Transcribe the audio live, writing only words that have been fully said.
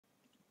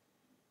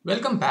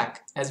Welcome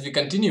back as we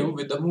continue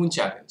with the moon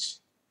challenge.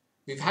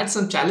 We've had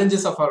some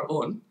challenges of our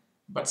own,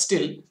 but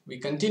still we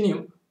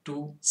continue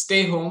to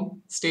stay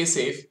home, stay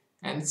safe,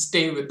 and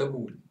stay with the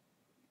moon.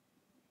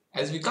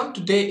 As we come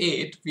to day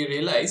 8, we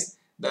realize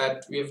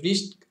that we have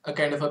reached a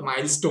kind of a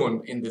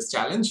milestone in this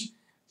challenge.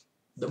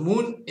 The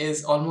moon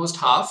is almost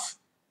half.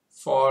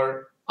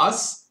 For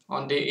us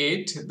on day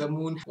 8, the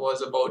moon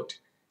was about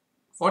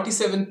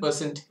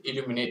 47%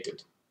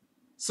 illuminated.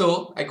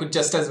 So I could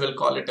just as well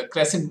call it a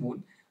crescent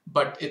moon,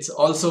 but it's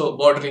also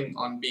bordering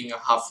on being a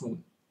half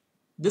moon.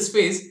 This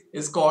phase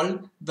is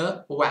called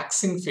the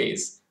waxing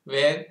phase,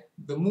 where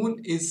the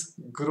moon is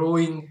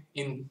growing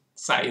in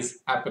size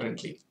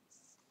apparently.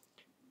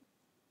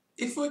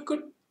 If we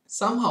could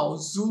somehow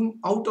zoom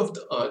out of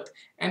the Earth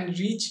and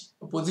reach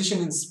a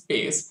position in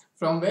space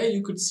from where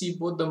you could see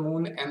both the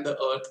moon and the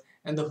Earth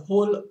and the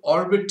whole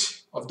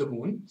orbit of the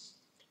moon,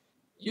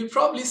 you'll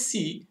probably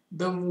see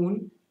the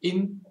moon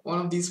in one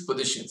of these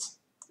positions.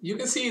 You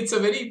can see it's a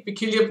very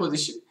peculiar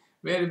position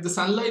where if the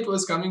sunlight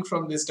was coming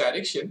from this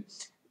direction,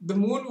 the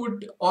moon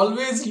would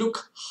always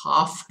look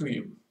half to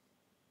you.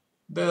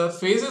 The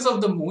phases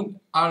of the moon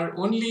are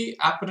only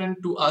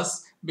apparent to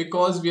us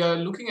because we are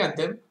looking at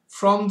them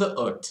from the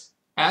Earth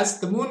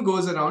as the moon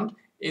goes around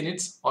in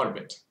its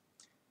orbit.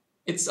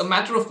 It's a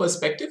matter of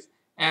perspective,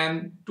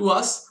 and to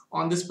us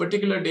on this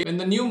particular day when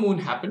the new moon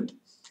happened,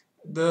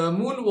 the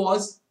moon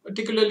was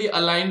particularly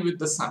aligned with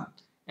the sun,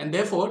 and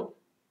therefore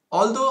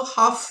although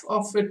half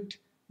of it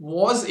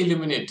was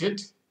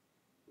illuminated,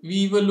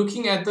 we were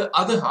looking at the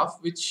other half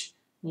which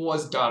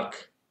was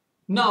dark.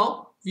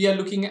 Now we are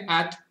looking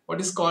at what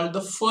is called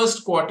the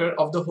first quarter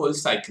of the whole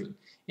cycle,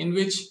 in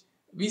which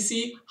we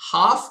see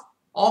half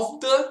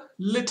of the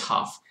lit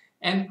half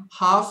and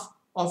half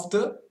of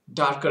the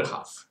darker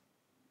half.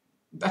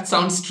 That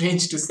sounds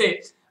strange to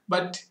say,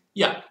 but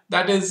yeah,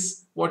 that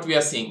is what we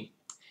are seeing.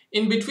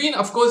 In between,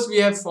 of course, we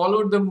have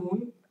followed the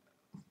moon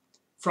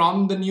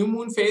from the new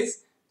moon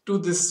phase to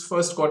this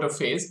first quarter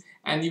phase,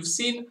 and you've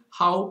seen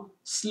how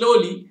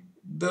slowly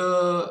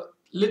the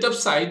lit up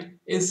side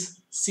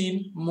is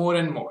seen more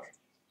and more.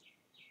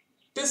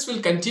 This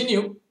will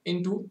continue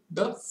into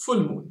the full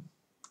moon.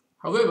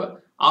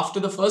 However, after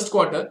the first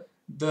quarter,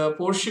 the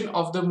portion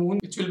of the moon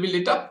which will be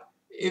lit up,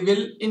 it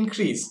will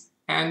increase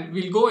and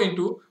we'll go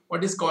into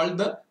what is called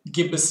the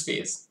gibbous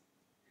phase.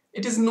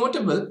 It is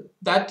notable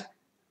that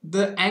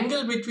the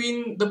angle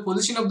between the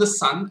position of the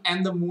sun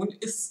and the moon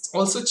is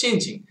also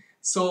changing.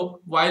 So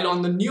while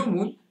on the new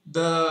moon,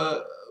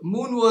 the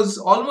moon was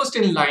almost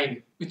in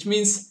line, which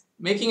means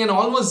making an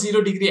almost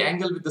 0-degree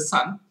angle with the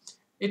sun,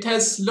 it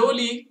has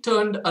slowly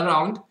turned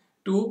around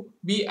to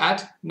be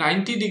at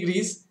 90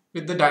 degrees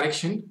with the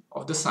direction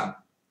of the sun.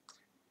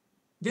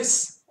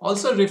 This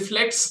also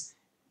reflects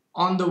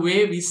on the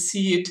way we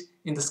see it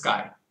in the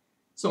sky.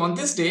 So on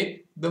this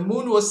day, the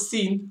moon was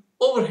seen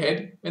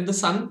overhead when the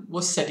sun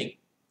was setting,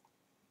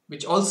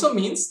 which also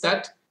means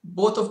that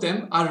both of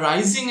them are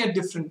rising at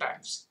different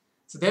times.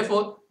 So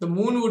therefore, the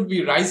moon would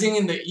be rising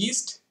in the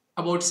east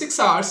about 6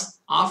 hours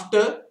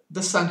after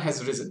the sun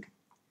has risen.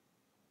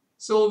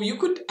 So you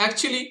could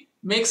actually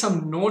make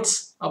some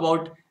notes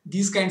about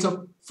these kinds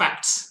of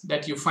facts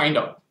that you find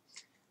out.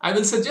 I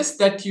will suggest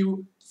that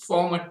you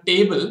form a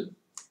table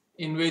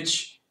in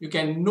which you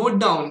can note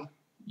down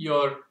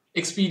your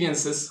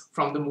experiences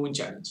from the moon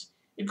challenge.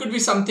 It could be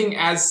something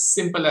as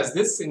simple as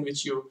this, in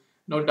which you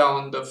note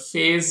down the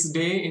phase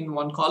day in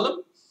one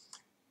column.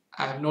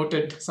 I have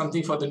noted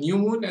something for the new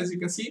moon, as you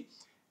can see.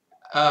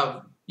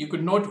 You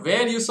could note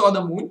where you saw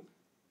the moon.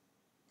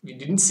 We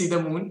didn't see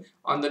the moon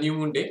on the new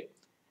moon day.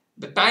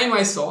 The time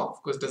I saw,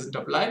 of course, doesn't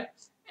apply.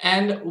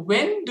 And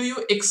when do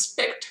you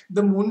expect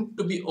the moon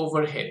to be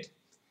overhead?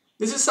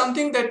 This is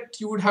something that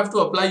you would have to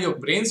apply your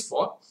brains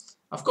for.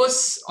 Of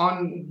course,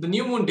 on the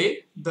new moon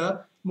day,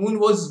 the moon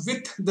was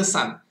with the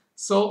sun.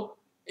 So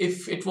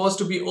if it was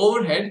to be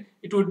overhead,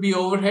 it would be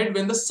overhead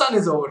when the sun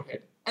is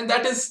overhead. And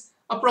that is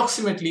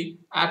approximately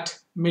at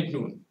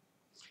mid-noon.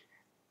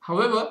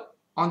 However,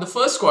 on the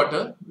first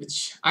quarter,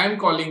 which I am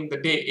calling the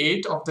day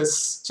 8 of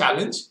this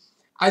challenge,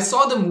 I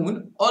saw the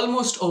moon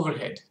almost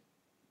overhead,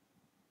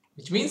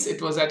 which means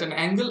it was at an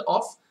angle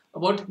of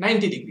about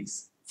 90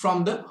 degrees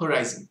from the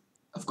horizon.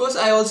 Of course,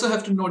 I also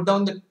have to note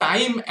down the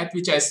time at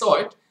which I saw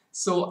it.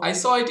 So I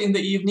saw it in the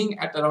evening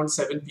at around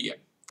 7 p.m.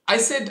 I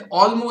said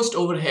almost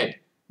overhead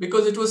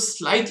because it was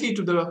slightly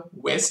to the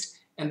west,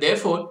 and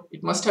therefore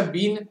it must have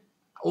been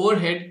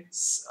overhead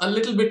a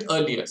little bit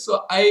earlier.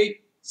 So I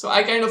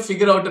kind of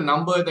figure out a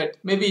number that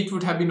maybe it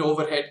would have been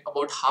overhead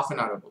about half an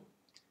hour ago.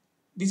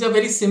 These are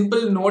very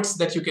simple notes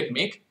that you can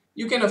make.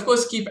 You can of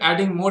course keep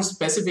adding more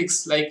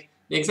specifics like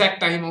the exact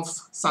time of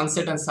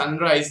sunset and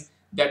sunrise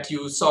that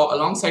you saw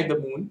alongside the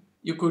moon.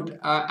 You could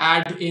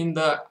add in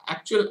the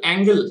actual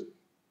angle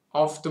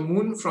of the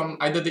moon from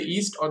either the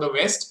east or the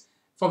west,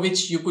 for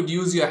which you could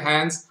use your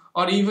hands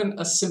or even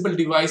a simple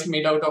device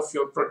made out of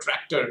your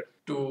protractor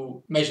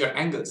to measure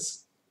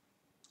angles.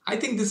 I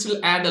think this will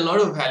add a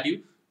lot of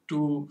value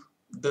to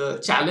the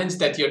challenge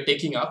that you're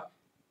taking up.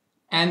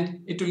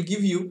 and it will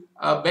give you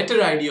a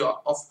better idea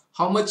of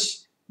how much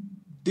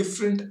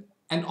different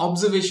an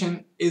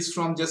observation is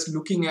from just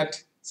looking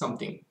at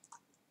something.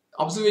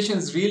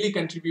 Observations really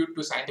contribute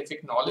to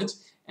scientific knowledge,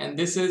 and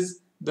this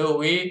is the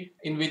way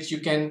in which you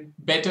can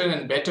better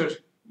and better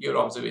your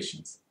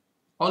observations.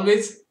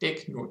 Always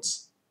take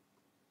notes.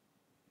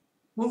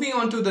 Moving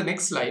on to the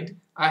next slide,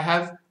 I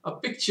have a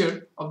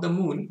picture of the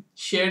moon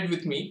shared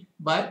with me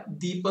by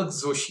Deepak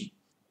Joshee.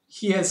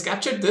 He has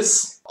captured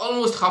this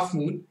almost half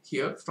moon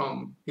here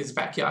from his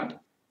backyard.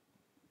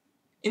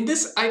 In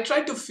this, I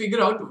tried to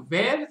figure out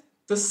where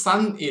the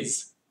sun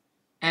is.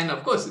 And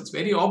of course, it's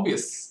very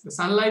obvious. The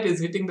sunlight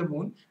is hitting the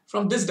moon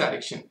from this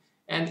direction.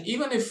 And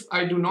even if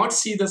I do not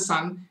see the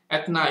sun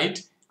at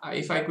night,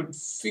 if I could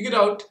figure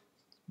out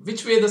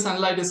which way the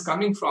sunlight is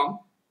coming from,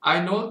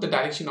 I know the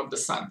direction of the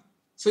sun.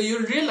 So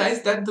you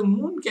realize that the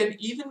moon can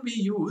even be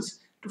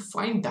used to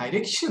find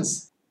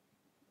directions.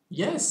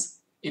 Yes,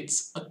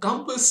 it's a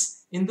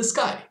compass in the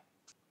sky.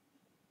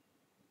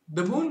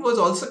 The moon was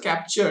also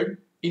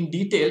captured in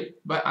detail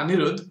by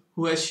Anirudh,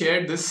 who has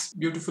shared this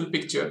beautiful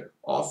picture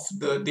of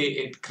the day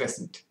 8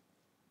 crescent.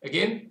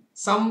 Again,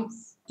 some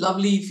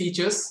lovely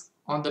features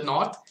on the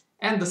north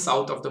and the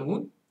south of the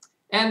moon.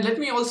 And let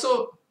me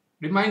also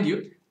remind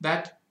you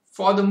that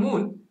for the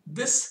moon,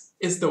 this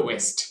is the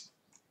west.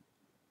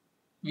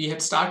 We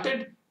had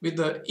started with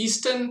the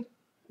eastern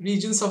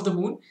regions of the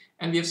moon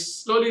and we have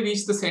slowly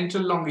reached the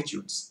central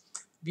longitudes.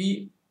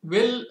 We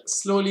will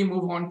slowly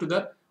move on to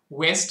the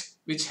west,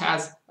 which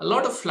has a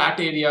lot of flat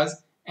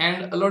areas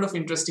and a lot of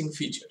interesting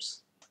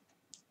features.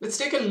 Let's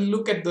take a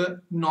look at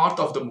the north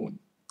of the moon.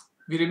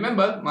 We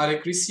remember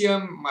Mare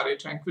Crisium, Mare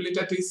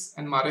Tranquillitatis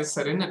and Mare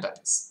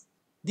Serenitatis.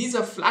 These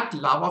are flat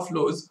lava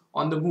flows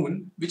on the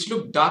moon which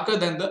look darker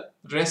than the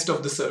rest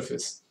of the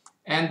surface,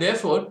 and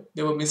therefore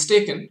they were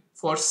mistaken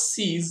for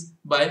seas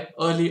by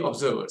early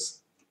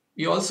observers.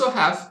 We also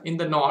have in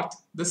the north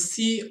the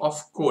Sea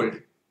of Cold.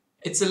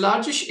 It's a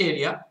largish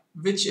area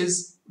which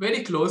is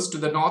very close to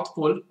the north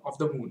pole of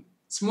the moon.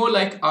 It's more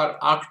like our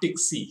Arctic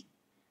Sea.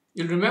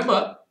 You'll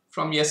remember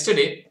from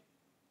yesterday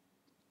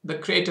the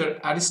crater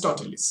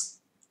Aristoteles.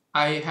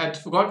 I had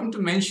forgotten to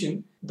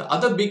mention the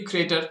other big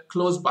crater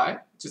close by,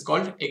 which is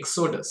called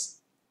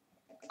Exodus.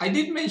 I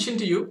did mention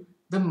to you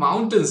the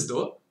mountains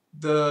though,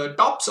 the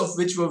tops of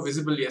which were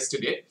visible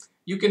yesterday.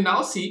 You can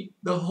now see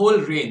the whole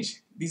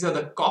range. These are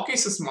the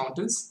Caucasus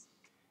Mountains,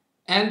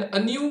 and a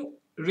new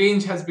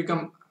range has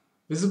become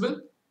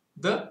visible,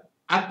 the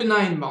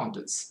Apennine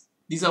Mountains.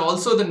 These are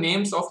also the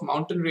names of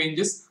mountain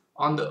ranges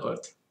on the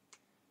earth.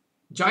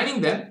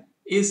 Joining them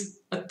is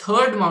a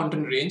third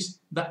mountain range,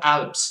 the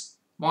Alps.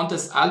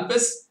 Montes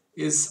Alpes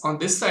is on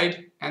this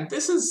side, and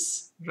this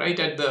is right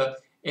at the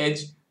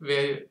edge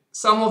where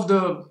some of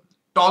the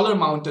taller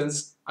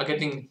mountains are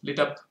getting lit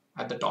up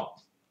at the top.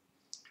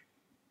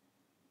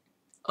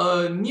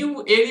 A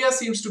new area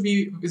seems to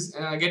be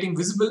getting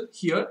visible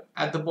here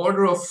at the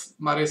border of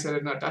Mare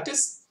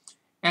Serenitatis,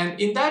 and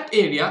in that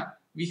area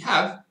we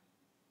have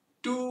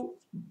two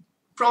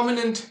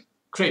prominent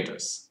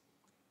craters.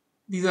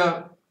 These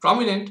are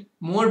prominent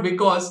more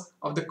because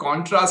of the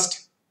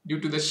contrast due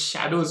to the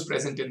shadows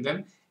present in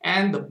them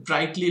and the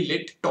brightly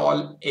lit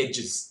tall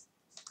edges.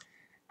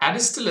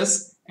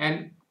 Aristillus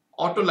and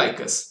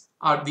Autolycus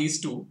are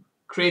these two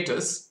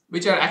craters,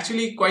 which are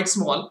actually quite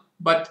small,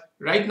 but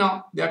right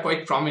now they are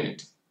quite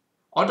prominent.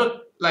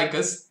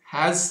 Autolycus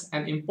has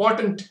an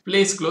important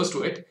place close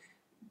to it.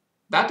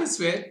 That is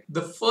where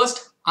the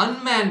first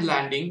unmanned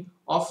landing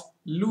of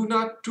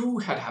Lunar 2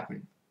 had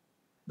happened.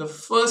 The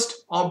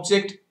first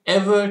object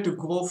ever to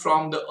go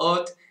from the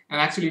Earth and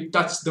actually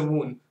touch the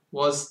moon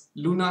was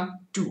Lunar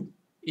 2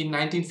 in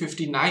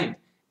 1959.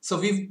 So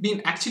we've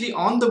been actually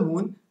on the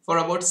moon for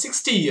about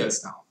 60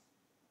 years now.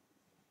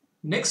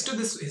 Next to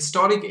this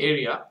historic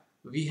area,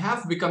 we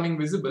have becoming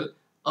visible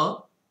a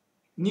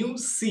new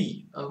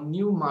sea, a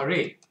new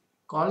mare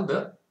called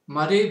the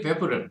Mare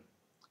Vaporum,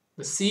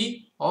 the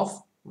Sea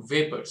of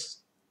Vapors.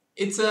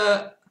 It's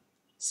a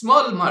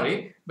small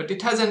mare, but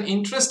it has an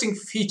interesting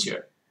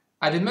feature.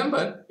 I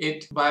remember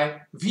it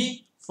by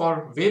V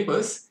for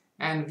vapors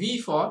and V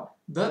for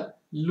the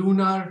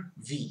Lunar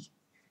V.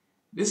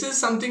 This is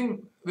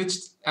something which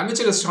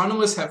amateur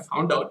astronomers have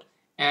found out,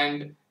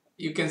 and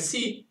you can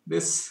see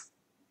this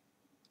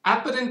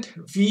apparent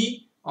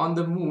V on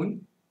the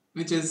moon,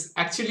 which is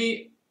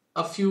actually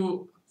a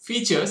few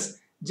features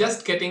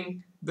just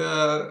getting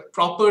the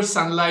proper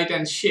sunlight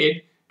and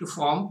shade to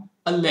form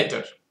a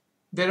letter.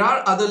 There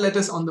are other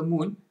letters on the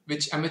moon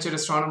which amateur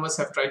astronomers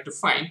have tried to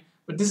find,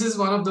 but this is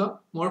one of the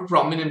more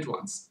prominent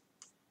ones.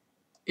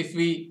 If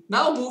we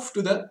now move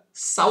to the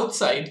south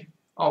side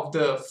of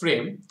the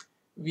frame,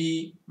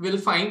 we will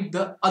find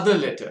the other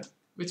letter,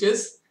 which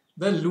is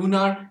the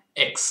Lunar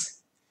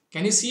X.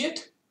 Can you see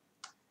it?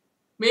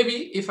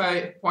 Maybe if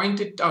I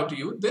point it out to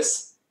you,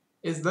 this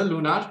is the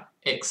Lunar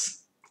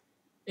X.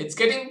 It's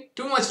getting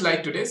too much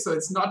light today, so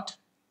it's not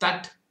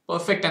that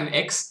perfect an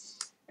X,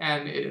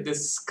 and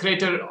this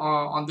crater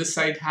on this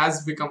side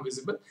has become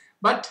visible,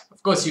 but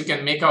of course you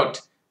can make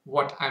out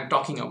what I'm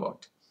talking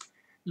about.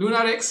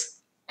 Lunar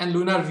X and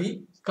Lunar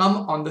V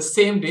come on the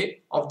same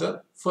day of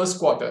the first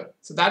quarter.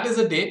 So that is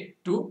a day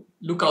to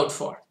look out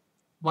for.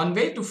 One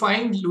way to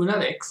find Lunar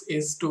X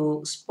is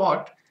to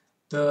spot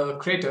the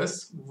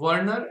craters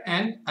Werner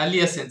and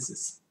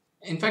Aliacensis.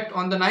 In fact,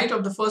 on the night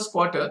of the first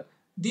quarter,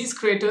 these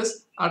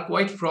craters are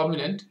quite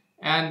prominent,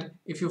 and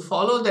if you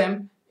follow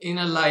them in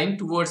a line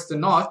towards the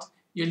north,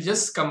 you'll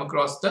just come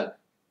across the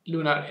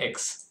Lunar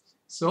X.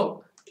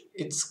 So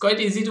it's quite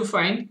easy to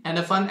find and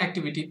a fun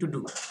activity to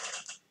do.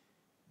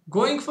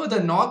 Going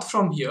further north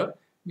from here,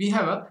 we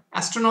have an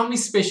astronomy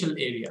spatial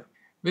area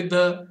with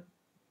the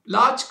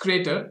large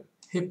crater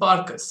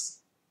Hipparchus.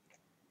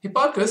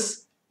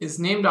 Hipparchus is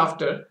named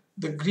after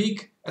the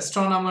Greek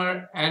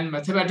astronomer and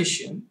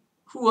mathematician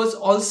who was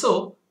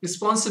also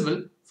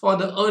responsible for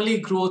the early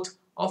growth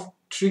of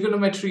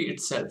trigonometry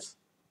itself.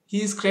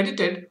 He is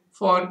credited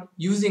for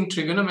using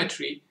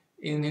trigonometry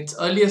in its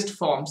earliest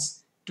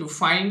forms to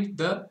find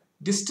the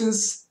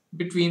distance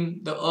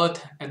between the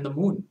Earth and the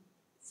Moon.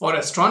 For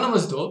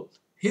astronomers though,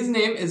 his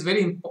name is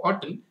very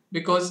important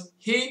because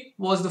he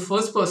was the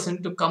first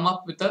person to come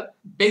up with a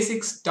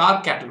basic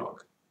star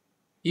catalogue.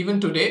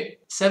 Even today,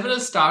 several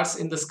stars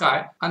in the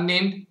sky are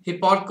named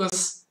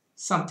Hipparchus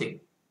something.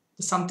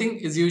 The something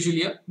is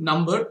usually a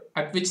number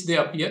at which they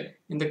appear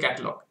in the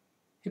catalogue.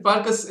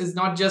 Hipparchus is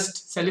not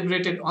just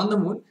celebrated on the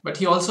moon, but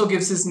he also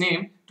gives his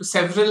name to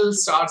several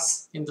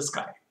stars in the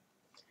sky.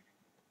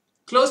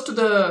 Close to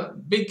the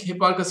big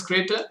Hipparchus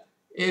crater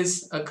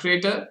is a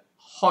crater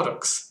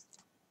Horrocks.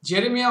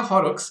 Jeremiah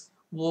Horrocks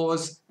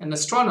was an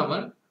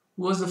astronomer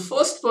who was the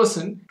first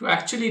person to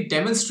actually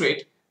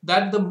demonstrate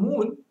that the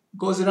moon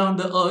goes around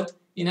the Earth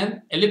in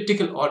an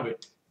elliptical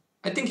orbit.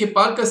 I think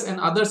Hipparchus and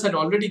others had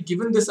already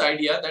given this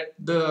idea that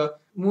the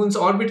moon's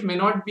orbit may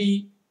not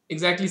be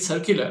exactly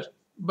circular,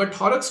 but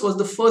Horrocks was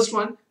the first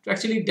one to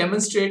actually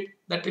demonstrate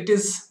that it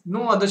is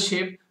no other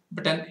shape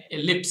but an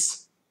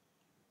ellipse.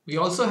 We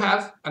also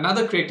have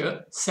another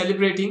crater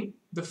celebrating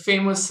the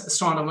famous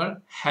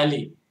astronomer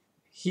Halley.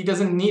 He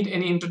doesn't need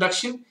any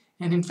introduction,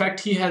 and in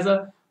fact he has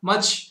a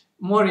much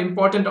more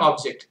important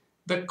object,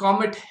 the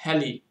comet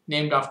Halley,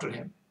 named after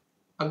him.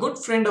 A good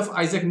friend of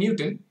Isaac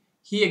Newton,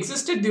 he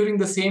existed during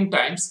the same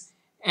times,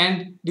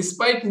 and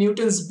despite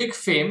Newton's big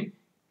fame,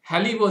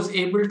 Halley was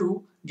able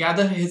to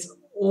gather his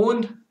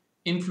own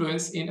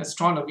influence in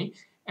astronomy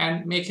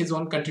and make his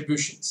own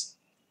contributions.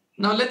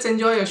 Now let's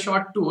enjoy a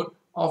short tour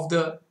of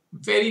the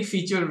very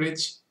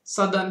feature-rich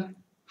southern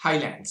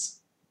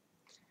highlands.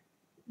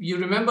 You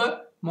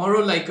remember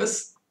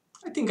Maurolycus?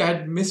 I think I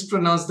had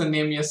mispronounced the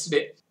name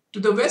yesterday. To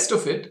the west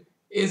of it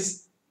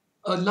is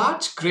a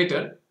large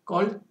crater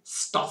called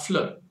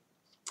Stoffler,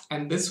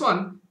 and this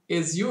one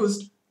is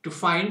used to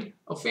find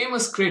a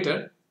famous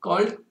crater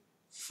called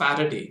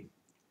Faraday.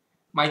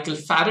 Michael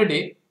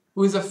Faraday,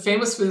 who is a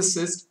famous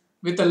physicist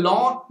with a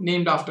law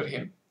named after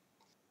him.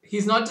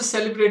 He's not just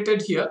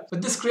celebrated here,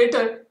 but this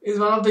crater is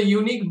one of the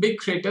unique big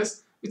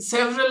craters with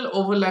several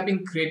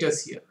overlapping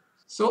craters here.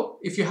 So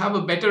if you have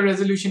a better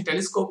resolution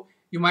telescope,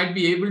 you might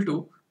be able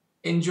to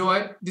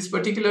enjoy this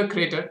particular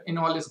crater in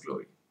all its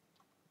glory.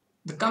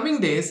 The coming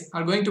days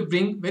are going to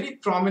bring very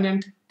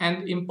prominent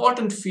and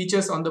important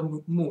features on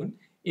the moon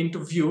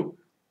into view.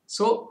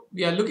 So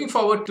we are looking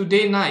forward to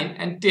day 9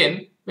 and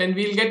 10 when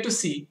we'll get to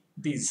see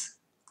these.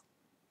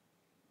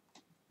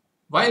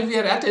 While we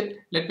are at it,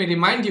 let me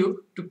remind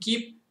you to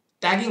keep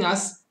tagging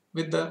us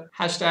with the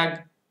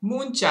hashtag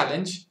Moon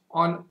Challenge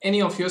on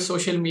any of your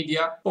social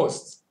media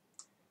posts.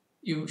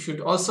 You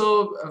should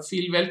also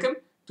feel welcome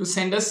to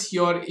send us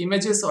your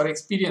images or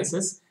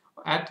experiences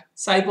at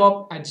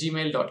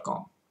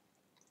scipop@gmail.com.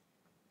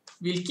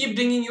 We'll keep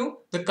bringing you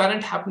the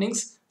current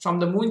happenings from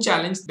the Moon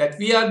Challenge that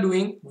we are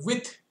doing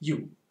with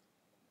you.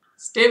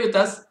 Stay with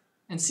us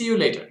and see you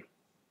later.